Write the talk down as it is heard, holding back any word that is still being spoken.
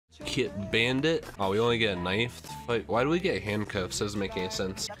Kit bandit. Oh, we only get a knife. Like, why do we get handcuffs? Doesn't make any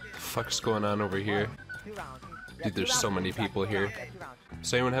sense. What the fuck's going on over here? Dude, there's so many people here.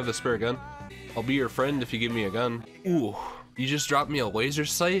 Does anyone have a spare gun? I'll be your friend if you give me a gun. Ooh, you just dropped me a laser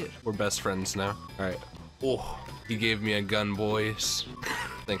sight? We're best friends now. All right. Oh, he gave me a gun, boys.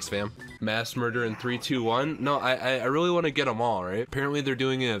 Thanks, fam. Mass murder in 3, 2, 1. No, I really want to get them all, right? Apparently they're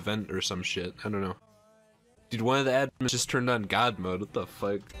doing an event or some shit. I don't know. Dude, one of the admins just turned on God mode. What the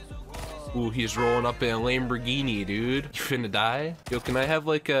fuck? Ooh, he's rolling up in a Lamborghini, dude. You finna die? Yo, can I have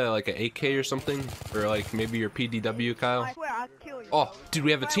like a AK or something? Or like maybe your PDW, Kyle? Oh, dude,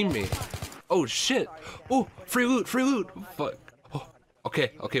 we have a teammate. Oh shit. Oh, free loot, free loot. Fuck. Oh,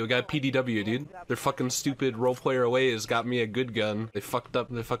 okay, we got a PDW, dude. Their fucking stupid role player away has got me a good gun. They fucked up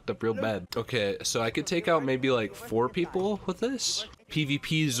real bad. Okay, so I could take out maybe like 4 people with this.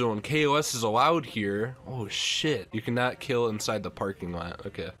 PvP zone, KOS is allowed here. Oh shit, you cannot kill inside the parking lot.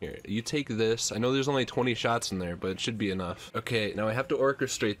 Okay, here, you take this. I know there's only 20 shots in there, but it should be enough. Okay, now I have to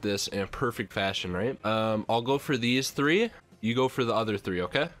orchestrate this in a perfect fashion, right? I'll go for these 3. You go for the other 3,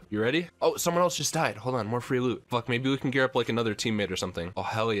 okay? You ready? Oh, someone else just died. Hold on, more free loot. Fuck, maybe we can gear up like another teammate or something. Oh,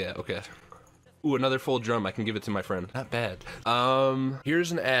 hell yeah, okay. Ooh, another full drum. I can give it to my friend. Not bad.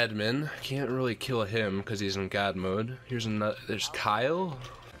 Here's an admin. Can't really kill him because he's in God mode. Here's another. There's Kyle.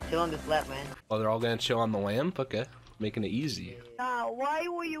 Chill on this lap, man. Oh, they're all gonna chill on the lamp? Okay. Making it easy. Why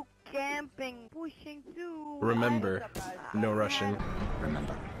were you camping? Pushing through. Remember, no rushing.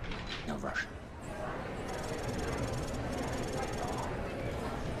 Remember, no rushing.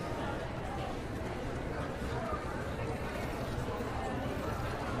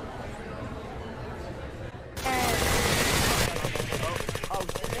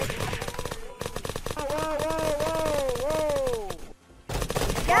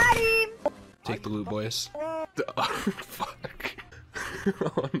 Take the loot, boys. Oh, fuck.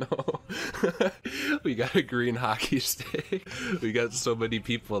 Oh no. We got a green hockey stick. We got so many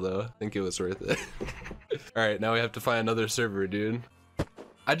people though. I think it was worth it. Alright, now we have to find another server, dude.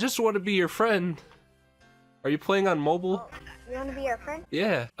 I just want to be your friend. Are you playing on mobile? You want to be our friend?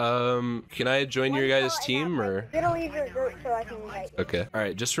 Yeah. Can I join your guys' team or? You gotta leave your group so I can invite you. Okay.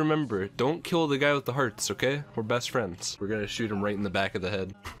 Alright, just remember, don't kill the guy with the hearts, okay? We're best friends. We're gonna shoot him right in the back of the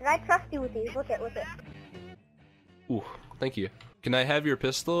head. And I trust you with these. Look it. Ooh, thank you. Can I have your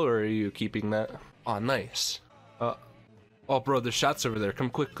pistol or are you keeping that? Oh, nice. Oh, bro, there's shots over there. Come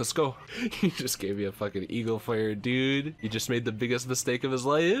quick, let's go. He just gave me a fucking eagle fire, dude. He just made the biggest mistake of his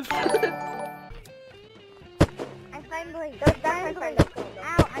life.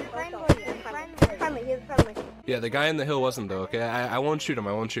 Yeah, the guy in the hill wasn't though, okay? I won't shoot him,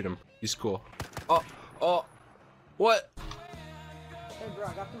 I won't shoot him. He's cool. Oh, what? Hey bro,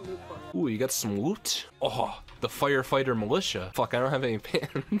 I got some loot for you. Ooh, you got some loot? Oh, the firefighter militia. Fuck, I don't have any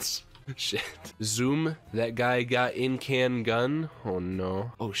pants. Shit. Zoom, that guy got in-can gun? Oh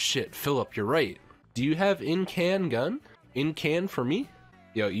no. Oh shit, Philip, you're right. Do you have in-can gun? In-can for me?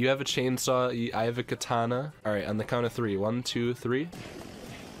 Yo, you have a chainsaw, I have a katana. Alright, on the count of 3. 1, 2, 3.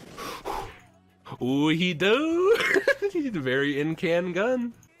 Ooh, he do! He's a very in-can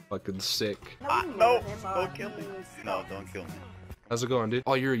gun. Fucking sick. No! Don't kill me. No, don't kill me. How's it going, dude?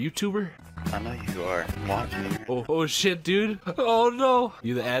 Oh, you're a YouTuber? I know you are. I'm watching you. Oh shit, dude. Oh no.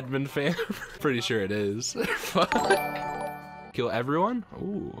 You the admin fan? Pretty sure it is. Fuck. Kill everyone?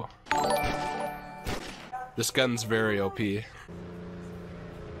 Ooh. This gun's very OP.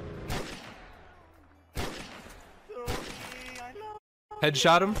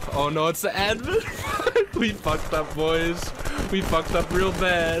 Headshot him? Oh no, it's the admin. We fucked up, boys. We fucked up real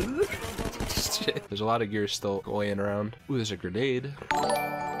bad. Shit. There's a lot of gear still laying around. Ooh, there's a grenade.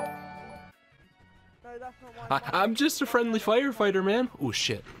 I'm just a friendly firefighter, man. Ooh,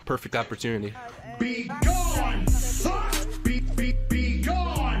 shit. Perfect opportunity. Be gone, suck! Be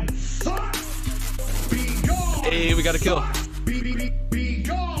gone, suck! Be gone! Hey, we got a kill. Be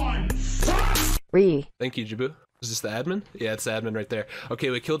gone, suck! Thank you, Jabu. Is this the admin? Yeah, it's the admin right there. Okay,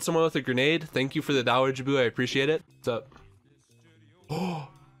 we killed someone with a grenade. Thank you for the $1, Jabu. I appreciate it. What's up? Oh,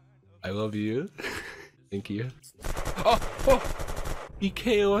 I love you. Thank you. Oh! He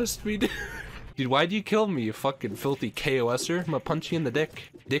KOS'd me, dude. Dude, why'd you kill me, you fucking filthy KOS'er? I'm gonna punch you in the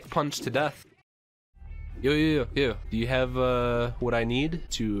dick. Dick punch to death. Yo. Do you have, what I need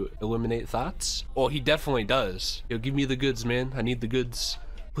to eliminate thoughts? Oh, he definitely does. Yo, give me the goods, man. I need the goods.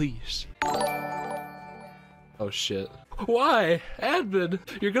 Please. Oh shit. Why? Admin,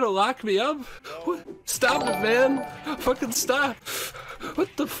 you're gonna lock me up? What? Stop it, man. Fucking stop. What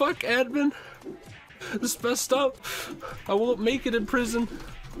the fuck, admin? This is messed up. I won't make it in prison.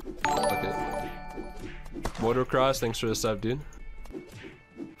 Okay. Motocross, thanks for the sub, dude.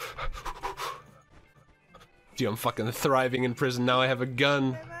 Dude, I'm fucking thriving in prison. Now I have a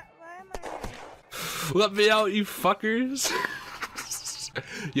gun. Let me out, you fuckers.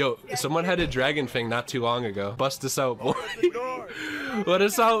 Yo, someone had a dragon thing not too long ago. Bust us out, boy. Let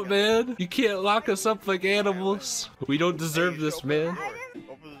us out, man. You can't lock us up like animals. We don't deserve this, man.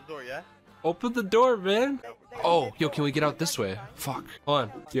 Open the door, yeah? Open the door, man. Oh, yo, can we get out this way? Fuck. Hold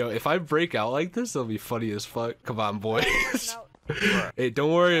on. Yo, if I break out like this, it'll be funny as fuck. Come on, boys. Hey,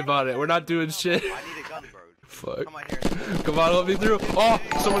 don't worry about it. We're not doing shit. I need a gun, bro. Fuck. Come on here. Come on, let me through. Oh,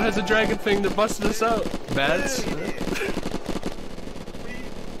 someone has a dragon thing. They're busting us out. Mads. Elliot,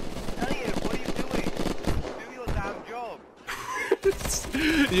 what are you doing? Do your damn job.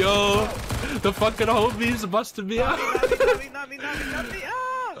 Yo, the fucking homies busted me out. Not me.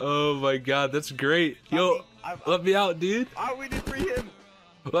 Ah! Oh my god, that's great. Yo, let me out, dude. We did free him.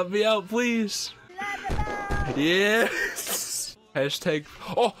 Let me out, please. Yes. Hashtag.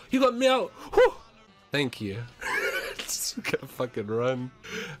 Oh, he let me out. Whew. Thank you. Gotta fucking run.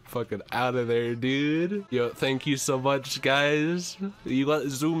 Fucking out of there, dude. Yo, thank you so much, guys. You let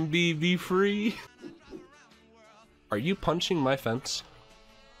Zombie be free. Are you punching my fence?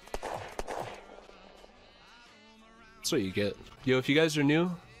 That's what you get. Yo, if you guys are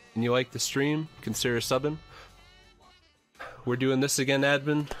new and you like the stream, consider subbing. We're doing this again,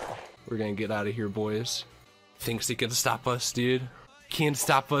 admin. We're gonna get out of here, boys. Thinks he can stop us, dude. Can't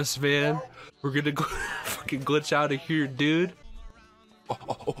stop us, man. We're gonna go fucking glitch out of here, dude.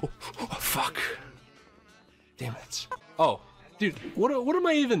 Oh, fuck. Damn it. Oh, dude, what am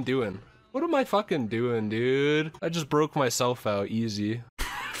I even doing? What am I fucking doing, dude? I just broke myself out easy.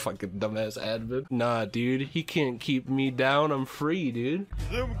 Fucking dumbass admin. Nah, dude, he can't keep me down. I'm free, dude.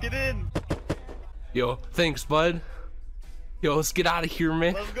 Zoom, get in. Yo, thanks, bud. Yo, let's get out of here,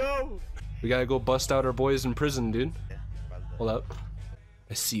 man. Let's go. We gotta go bust out our boys in prison, dude. Hold up.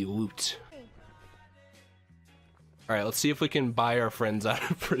 I see loot. Alright, let's see if we can buy our friends out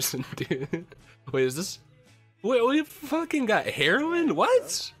of prison, dude. Wait, is this... Wait, we fucking got heroin?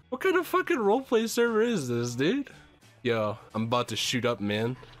 What? What kind of fucking roleplay server is this, dude? Yo, I'm about to shoot up,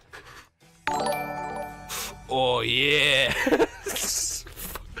 man. Oh, yeah.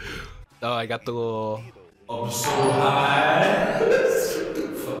 Oh, I got the little... I'm so high.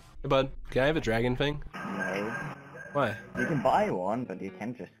 Hey, bud, can I have a dragon thing? No. Why? You can buy one, but you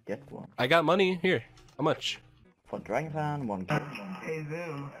can't just get one. I got money. Here. How much? For Dragon Fan, 1K. Hey,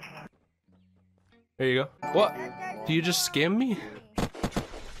 Zoom. There you go. What? Do you just scam me?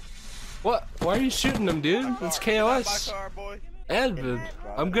 What? Why are you shooting him, dude? It's KOS. My car, boy. Admin,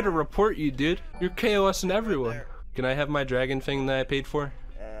 I'm gonna report you, dude. You're KOSing everyone. Can I have my dragon thing that I paid for?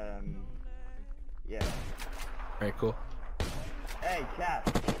 Yeah. Alright, cool. Hey, chat.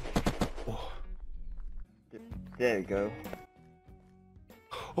 Oh. There you go.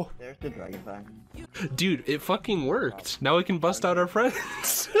 Oh. There's the Dragon Fan. Dude, it fucking worked. Now we can bust out our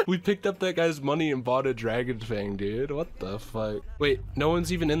friends. We picked up that guy's money and bought a dragon fang, dude. What the fuck? Wait, no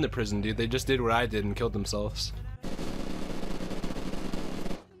one's even in the prison, dude. They just did what I did and killed themselves.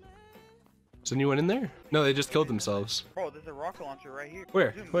 Is anyone in there? No, they just killed themselves. Bro, there's a rocket launcher right here.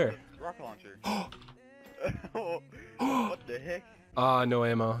 Where? Zoom, Where? there's a rocket launcher. What the heck? Ah, no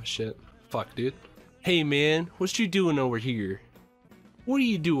ammo. Shit. Fuck, dude. Hey, man. What you doing over here? What are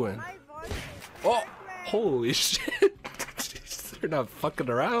you doing? Oh, holy shit. They're not fucking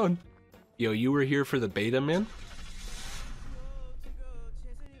around. Yo, you were here for the beta, man?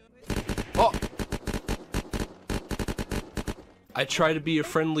 Oh! I try to be a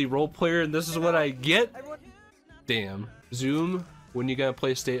friendly role player and this is what I get? Damn. Zoom, when you gonna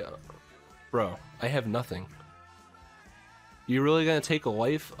play state? Bro, I have nothing. You really gonna take a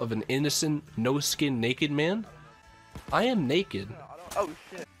life of an innocent, no-skin, naked man? I am naked. Oh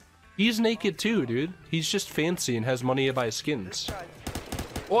shit. He's naked too, dude. He's just fancy and has money to buy skins.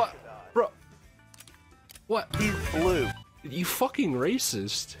 What? Bro. What? He's blue. You fucking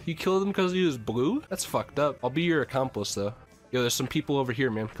racist. You killed him because he was blue? That's fucked up. I'll be your accomplice though. Yo, there's some people over here,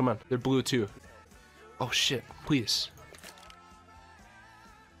 man. Come on. They're blue too. Oh shit. Please.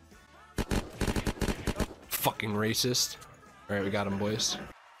 Fucking racist. Alright, we got him, boys.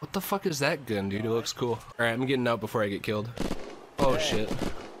 What the fuck is that gun, dude? It looks cool. Alright, I'm getting out before I get killed. Oh shit.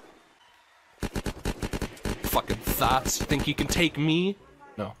 Fucking thoughts. Think you can take me?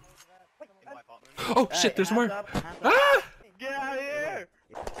 No. Oh shit, there's more. Ah! Get out of here!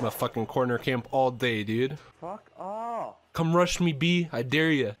 I'm a fucking corner camp all day, dude. Fuck off. Come rush me, B. I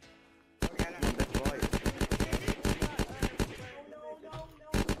dare ya.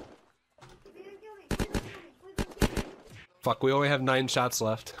 Fuck, we only have 9 shots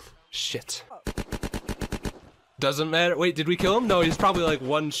left. Shit. Doesn't matter. Wait, did we kill him? No, he's probably like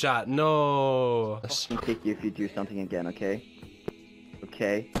one shot. No. I'll kick you if you do something again, okay?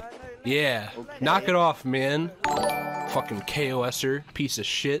 Okay? Yeah. Okay. Knock it off, man. Fucking KOSer. Piece of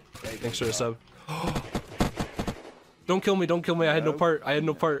shit. Thanks for the sub. Don't kill me, don't kill me. I had no part. I had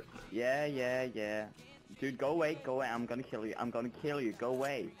no part. Yeah. Dude, go away, I'm gonna kill you. Go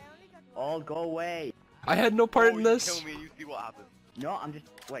away. All go away. I had no part in You this. kill me, you see what happens. No, I'm just,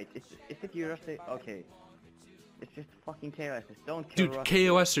 wait, is it you, Rusty? Okay. It's just fucking KOSers. Don't kill Dude, Rusty,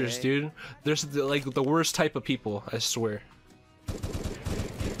 KOSers, okay? dude. There's like the worst type of people, I swear.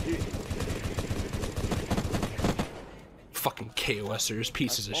 Fucking KOSers,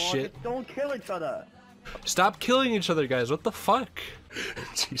 pieces of shit. Just don't kill each other. Stop killing each other, guys. What the fuck?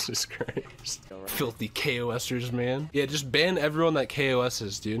 Jesus Christ. Filthy KOSers, man. Yeah, just ban everyone that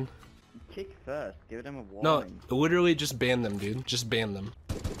KOSs, dude. Kick first. Give them a No, warning. literally just ban them, dude. Just ban them.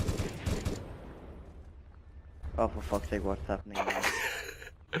 Oh, for fuck's sake, what's happening now?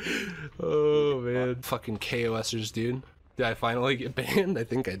 Oh, man. Fucking KOSers, dude. Did I finally get banned? I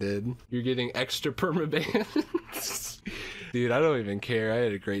think I did. You're getting extra permabans? Dude, I don't even care. I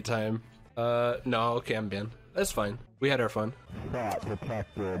had a great time. No, okay, I'm banned. That's fine. We had our fun. Thought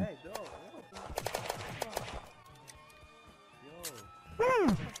detected.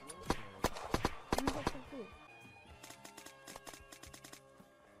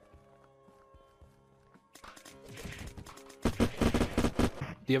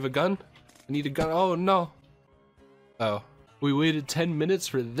 Do you have a gun? I need a gun. Oh, no. Oh. We waited 10 minutes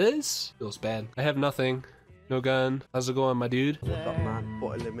for this? Feels bad. I have nothing. No gun. How's it going, my dude? What's up, man?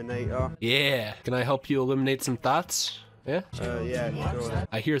 Bot eliminator. Yeah. Can I help you eliminate some thoughts? Yeah? Yeah, sure.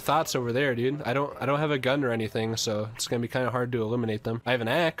 I hear thoughts over there, dude. I don't have a gun or anything, so it's gonna be kind of hard to eliminate them. I have an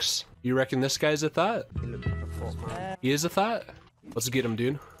axe. You reckon this guy's a thought? He is a thought? Let's get him,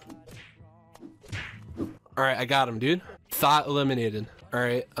 dude. Alright, I got him, dude. Thought eliminated.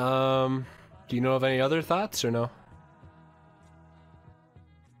 Alright, do you know of any other thoughts or no?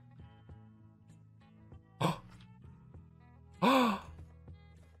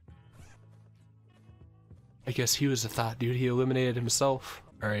 I guess he was a thought, dude. He eliminated himself.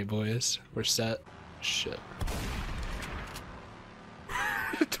 Alright, boys. We're set. Shit.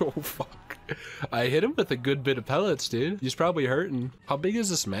 Oh, fuck. I hit him with a good bit of pellets, dude. He's probably hurting. How big is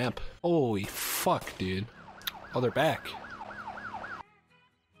this map? Holy fuck, dude. Oh, they're back.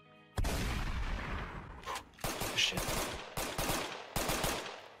 Shit.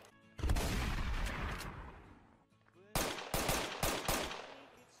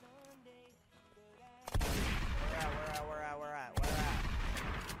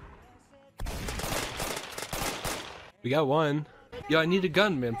 We got one. Yo, I need a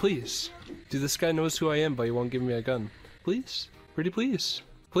gun, man, please. Dude, this guy knows who I am, but he won't give me a gun. Please? Pretty please?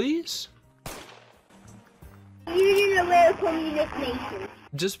 Please? You're in a rare communist nation.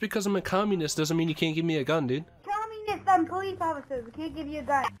 Just because I'm a communist doesn't mean you can't give me a gun, dude. Communist and police officers, we can't give you a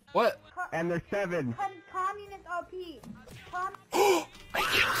gun. What? And there's 7. Communist RP. I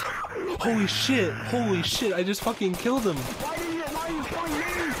killed him! Holy shit! Holy shit! I just fucking killed him! Why are you killing me?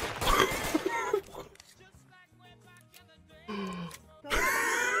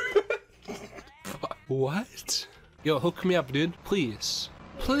 What? Yo, hook me up, dude. Please.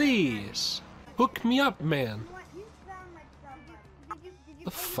 Please. Hook me up, man. You sound like somebody. Did you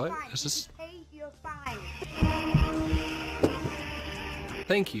The pay fuck your fine? is this? Did you pay your fine?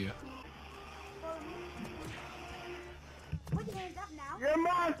 Thank you. Put your hands up now. You're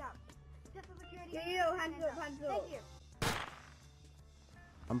mine. Hands up. Just for security. Hands up, hands up. Thank you.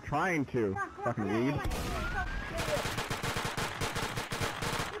 I'm trying to. Fucking lead.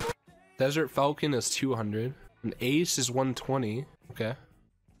 Desert Falcon is 200. An Ace is 120. Okay.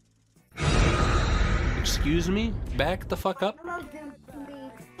 Excuse me? Back the fuck up? Hello,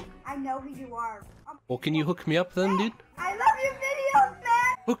 Zumbi. I know who you are. Well, can you hook me up then, dude? I love your videos,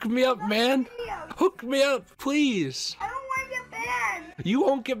 man. Hook me up, man! Videos. Hook me up, please! I don't want to get banned. You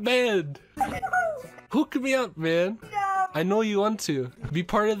won't get banned! No. Hook me up, man! No. I know you want to. Be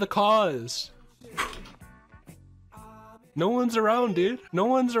part of the cause. No one's around, dude. No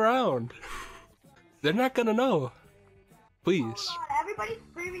one's around. They're not gonna know. Please. Hold on. Everybody's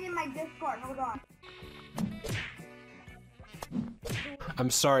screaming in my Discord. Hold on. I'm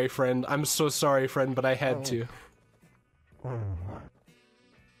sorry, friend. I'm so sorry, friend, but I had to.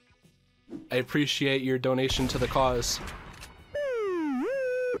 I appreciate your donation to the cause.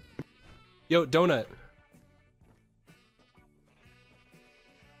 Yo, Donut.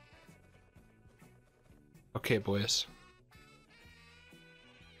 Okay, boys.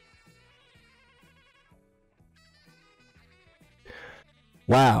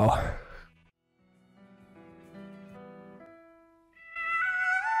 Wow.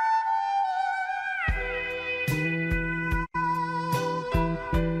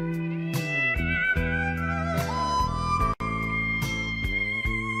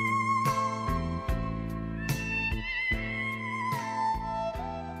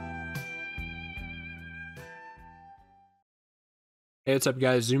 Hey, what's up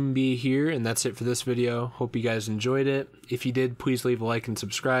guys, Zombie here, and that's it for this video. Hope you guys enjoyed it. If you did, please leave a like and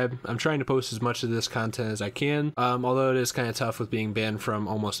subscribe. I'm trying to post as much of this content as I can, although it is kind of tough with being banned from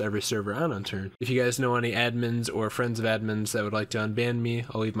almost every server on Unturned. If you guys know any admins or friends of admins that would like to unban me,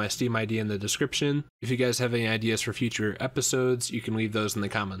 I'll leave my Steam ID in the description. If you guys have any ideas for future episodes, you can leave those in the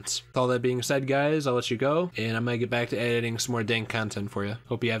comments. With all that being said guys, I'll let you go, and I'm gonna get back to editing some more dank content for you.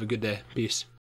 Hope you have a good day. Peace.